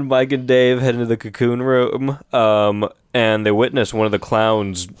then Mike and Dave head into the cocoon room, and they witness one of the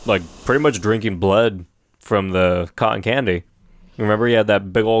clowns, like, pretty much drinking blood from the cotton candy. Remember he had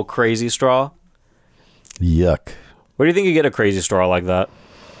that big old crazy straw? Yuck. Where do you think you get a crazy straw like that?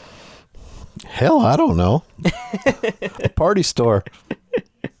 Hell, I don't know. A party store.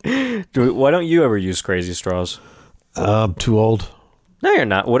 Why don't you ever use crazy straws? I'm too old. No, you're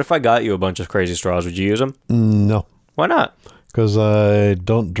not. What if I got you a bunch of crazy straws? Would you use them? No. Why not? Because I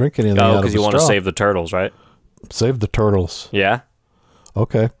don't drink anything out of a straw. Because you want to save the turtles, right? Save the turtles. Yeah?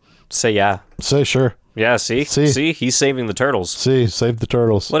 Okay. Say yeah. Say sure. Yeah, see? See? He's saving the turtles. Save the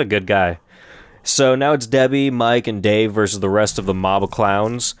turtles. What a good guy. So now it's Debbie, Mike, and Dave versus the rest of the mob of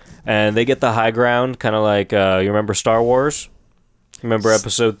clowns. And they get the high ground, kind of like, you remember Star Wars? Remember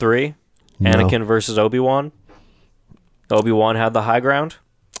Episode 3? No. Anakin versus Obi-Wan? Obi-Wan had the high ground?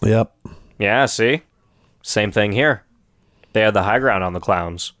 Yep. Yeah, see? Same thing here. They had the high ground on the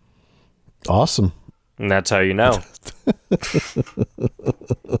clowns. Awesome. And that's how you know.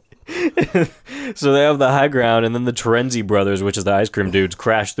 So they have the high ground, and then the Terenzi brothers, which is the ice cream dudes,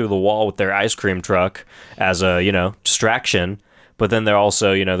 crash through the wall with their ice cream truck as a, distraction. But then they're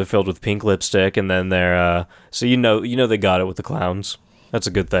also, they're filled with pink lipstick, and then they're, so they got it with the clowns. That's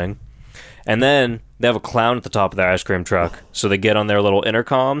a good thing. And then they have a clown at the top of their ice cream truck, so they get on their little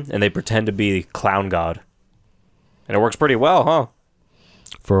intercom, and they pretend to be Clown God. And it works pretty well, huh?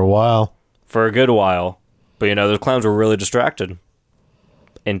 For a while. For a good while. But, the clowns were really distracted.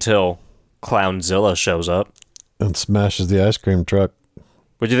 Until Clownzilla shows up. And smashes the ice cream truck.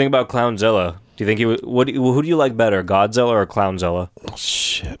 What do you think about Clownzilla? Do you think who do you like better, Godzilla or Clownzilla? Oh,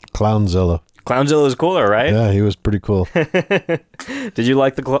 shit. Clownzilla. Clownzilla is cooler, right? Yeah, he was pretty cool. Did you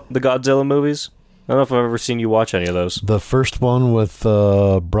like the Godzilla movies? I don't know if I've ever seen you watch any of those. The first one with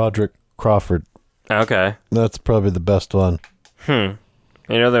Broderick Crawford. Okay. That's probably the best one.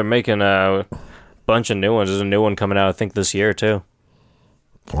 They're making a bunch of new ones. There's a new one coming out, I think, this year, too.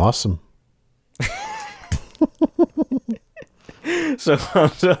 Awesome. So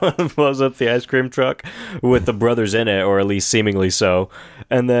Godzilla blows up the ice cream truck with the brothers in it, or at least seemingly so.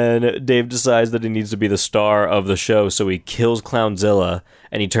 And then Dave decides that he needs to be the star of the show, so he kills Clownzilla,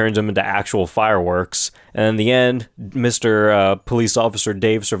 and he turns him into actual fireworks. And in the end, Mr. Police Officer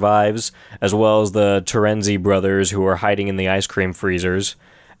Dave survives, as well as the Terenzi brothers who are hiding in the ice cream freezers.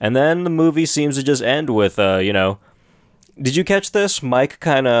 And then the movie seems to just end with, Did you catch this? Mike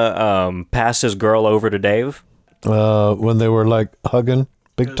kind of passed his girl over to Dave. When they were like hugging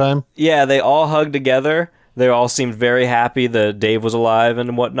big time? Yeah, they all hugged together. They all seemed very happy that Dave was alive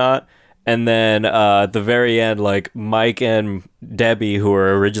and whatnot. And then at the very end, like Mike and Debbie, who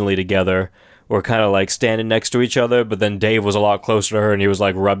were originally together, were kind of like standing next to each other. But then Dave was a lot closer to her, and he was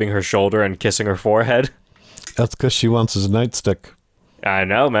like rubbing her shoulder and kissing her forehead. That's because she wants his nightstick. I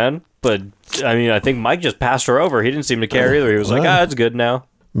know, man. But I think Mike just passed her over. He didn't seem to care either. He was like, it's good now.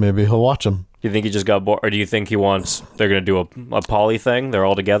 Maybe he'll watch him. Do you think he just got bored, or do you think they're going to do a poly thing? They're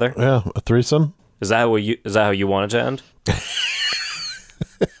all together? Yeah, a threesome. Is that how you want it to end?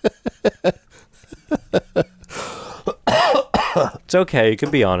 It's okay. You can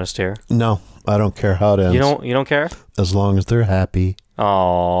be honest here. No, I don't care how it ends. You don't care? As long as they're happy.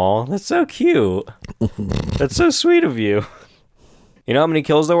 Aw, that's so cute. That's so sweet of you. You know how many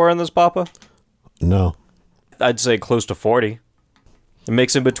kills there were in this, Papa? No. I'd say close to 40. A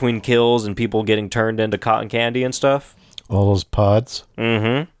mix in between kills and people getting turned into cotton candy and stuff. All those pods?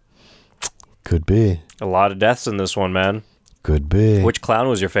 Mm-hmm. Could be. A lot of deaths in this one, man. Could be. Which clown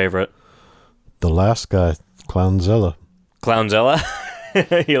was your favorite? The last guy, Clownzilla. Clownzilla?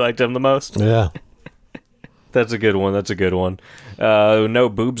 You liked him the most? Yeah. That's a good one. That's a good one. No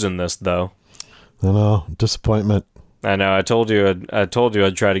boobs in this, though. I know. Disappointment. I know. I told you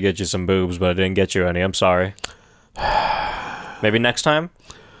I'd try to get you some boobs, but I didn't get you any. I'm sorry. Maybe next time?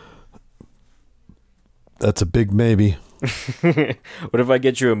 That's a big maybe. What if I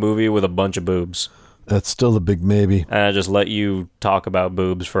get you a movie with a bunch of boobs? That's still a big maybe. And I just let you talk about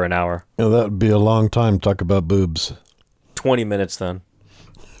boobs for an hour? You know, that would be a long time to talk about boobs. 20 minutes then.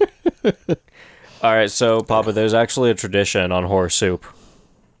 All right, so Papa, there's actually a tradition on Horror Soup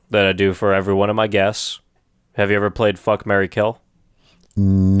that I do for every one of my guests. Have you ever played Fuck, Marry, Kill?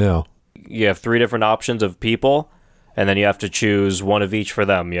 No. You have 3 different options of people, and then you have to choose one of each for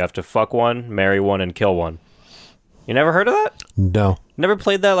them. You have to fuck one, marry one, and kill one. You never heard of that? No. Never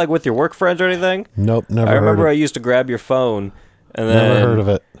played that like with your work friends or anything? Nope, never I remember heard I of it. used to grab your phone, and then Never heard of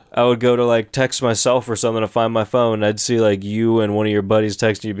it. I would go to like text myself or something to find my phone, and I'd see like you and one of your buddies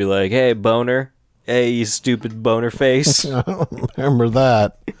texting you, be like, "Hey, boner. Hey, you stupid boner face." I don't remember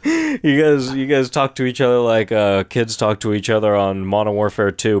that. You guys talk to each other like kids talk to each other on Modern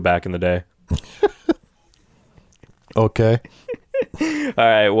Warfare 2 back in the day. Okay. All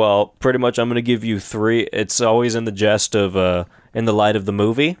right, well, pretty much I'm going to give you 3. It's always in the jest of, in the light of the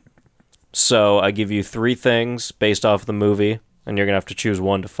movie. So I give you 3 things based off the movie, and you're going to have to choose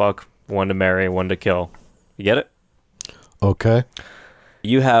one to fuck, one to marry, one to kill. You get it? Okay.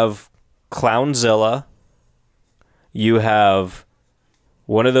 You have Clownzilla. You have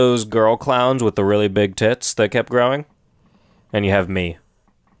one of those girl clowns with the really big tits that kept growing. And you have me.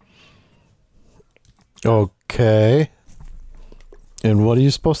 Okay. And what are you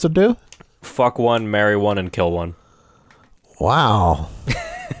supposed to do? Fuck one, marry one, and kill one. Wow.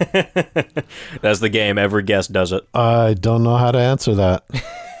 That's the game. Every guest does it. I don't know how to answer that.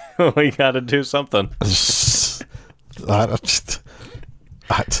 We gotta do something. I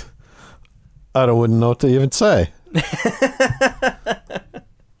wouldn't know what to even say.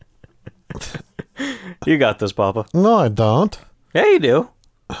 You got this, Papa. No, I don't. Yeah, you do.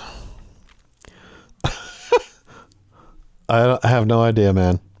 I have no idea,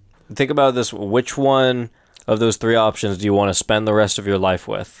 man. Think about this. Which one of those 3 options do you want to spend the rest of your life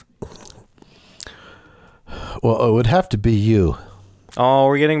with? Well, it would have to be you. Oh,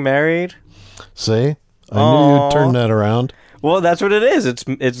 we're getting married? See? I knew you'd turn that around. Well, that's what it is.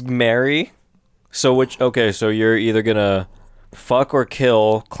 It's marry. So so you're either gonna fuck or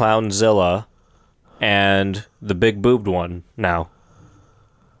kill Clownzilla and the big boobed one now.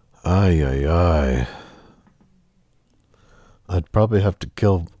 Ay, ay, ay. I'd probably have to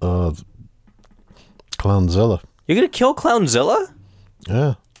kill Clownzilla. You're gonna kill Clownzilla?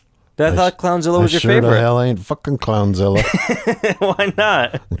 Yeah. I thought Clownzilla was your sure favorite. The hell ain't fucking Clownzilla. Why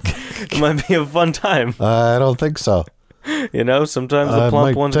not? It might be a fun time. I don't think so. You know, sometimes the I plump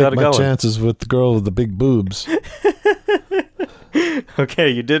might one's take gotta my go. chances with the girl with the big boobs. Okay,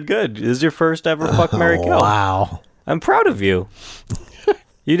 you did good. This is your first ever fuck, marry, kill. Wow. I'm proud of you.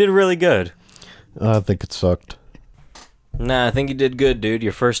 You did really good. I think it sucked. Nah, I think you did good, dude.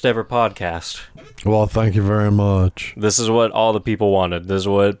 Your first ever podcast. Well, thank you very much. This is what all the people wanted. This is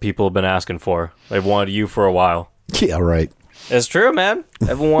what people have been asking for. They've wanted you for a while. Yeah, right. It's true, man.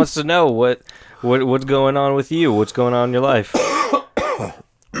 Everyone wants to know what's going on with you. What's going on in your life?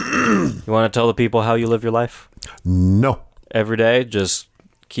 You want to tell the people how you live your life? No. Every day, just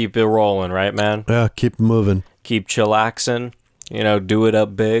keep it rolling, right, man? Yeah, keep moving. Keep chillaxing. You know, do it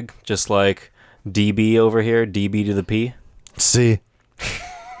up big, just like DB over here, DB to the P. See?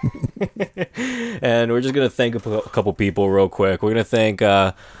 And we're just going to thank a couple people real quick. We're going to thank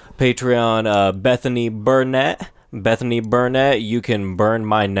Patreon Bethany Burnett. Bethany Burnett, you can burn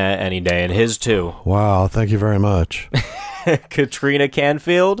my net any day, and his too. Wow, thank you very much. Katrina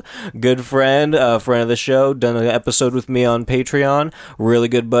Canfield, good friend, friend of the show, done an episode with me on Patreon. Really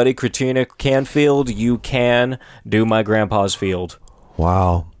good buddy. Katrina Canfield, you can do my grandpa's field.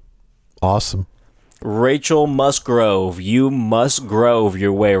 Wow. Awesome. Rachel Musgrove, you Musgrove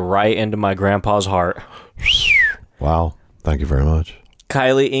your way right into my grandpa's heart. Wow. Thank you very much.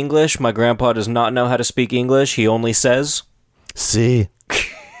 Kylie English, my grandpa does not know how to speak English. He only says. See?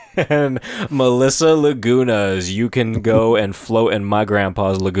 and Melissa Lagunas. You can go and float in my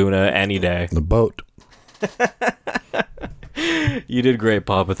grandpa's Laguna any day. The boat. You did great,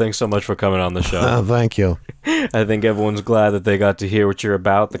 Papa. Thanks so much for coming on the show. Thank you. I think everyone's glad that they got to hear what you're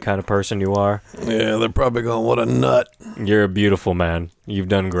about, the kind of person you are. Yeah, they're probably going, what a nut. You're a beautiful man. You've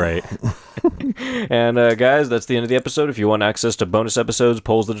done great. And guys, that's the end of the episode. If you want access to bonus episodes,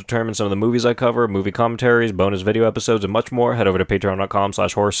 polls that determine some of the movies I cover, movie commentaries, bonus video episodes, and much more, head over to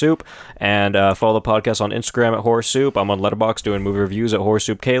patreon.com/horrorsoup and follow the podcast on Instagram at horrorsoup. I'm on Letterboxd doing movie reviews at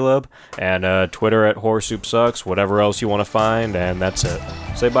horrorsoupcaleb, and Twitter at horrorsoupsucks, whatever else you want to find, and that's it.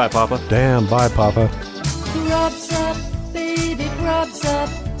 Say bye, Papa. Damn, bye, Papa. Grubs up, baby, grubs up.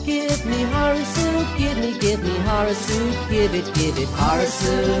 Give me horror soup, give me horror soup. Give it horror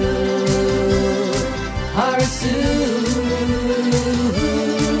soup, horror soup.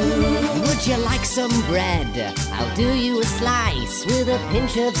 Would you like some bread? I'll do you a slice with a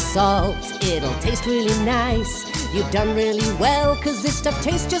pinch of salt. It'll taste really nice. You've done really well, 'cause this stuff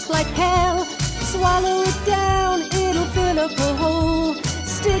tastes just like hell. Swallow it down, it'll fill up a hole.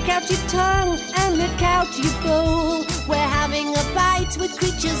 Stick out your tongue and lick out your bowl. We're having a bite with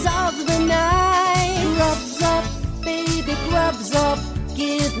creatures of the night. Grubs up, baby, grubs up.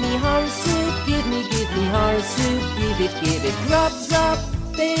 Give me horror soup, give me horror soup. Give it, grubs up,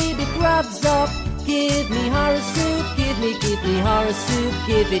 baby, grubs up. Give me horror soup, give me horror soup.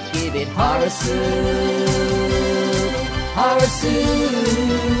 Give it, horror soup, horror soup.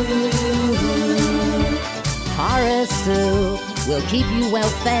 Horror soup will keep you well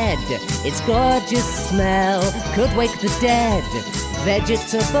fed. Its gorgeous smell could wake the dead.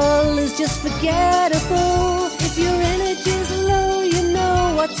 Vegetable is just forgettable. If your energy's low, you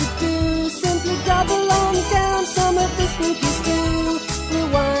know what to do. Simply gobble on down some of this spooky stew. We'll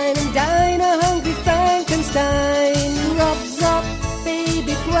wine and dine a hungry Frankenstein. Grubs up,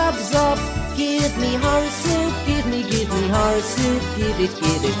 baby, grubs up. Give me horror soup, give me horror soup. Give it,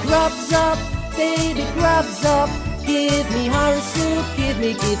 grubs up, baby, grubs up. Give me horror soup, give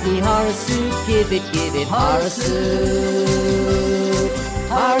me horror soup. Give it, horror soup,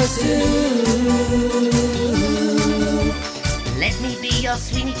 horror soup. Let me be your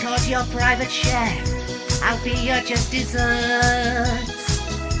Sweeney Todd, your private chef. I'll be your just desserts.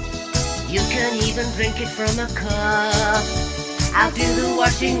 You can even drink it from a cup. I'll do the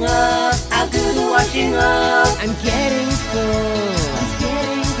washing up, I'll do the washing up. I'm getting full,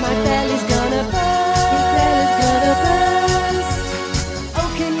 my belly's gonna burst. Oh,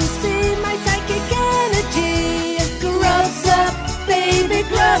 can you see my psychic energy? Grubs up, baby,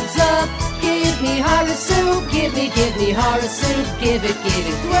 grubs up. Give me horror soup, give me horror soup. Give it,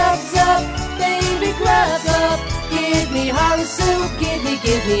 grubs up, baby, grubs up. Give me horror soup, give me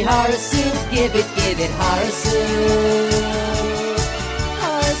horror soup. Give it, horror soup,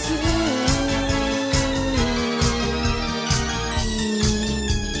 horror soup.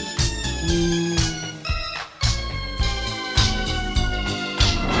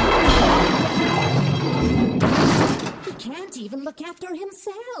 He can't even look after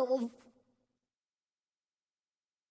himself.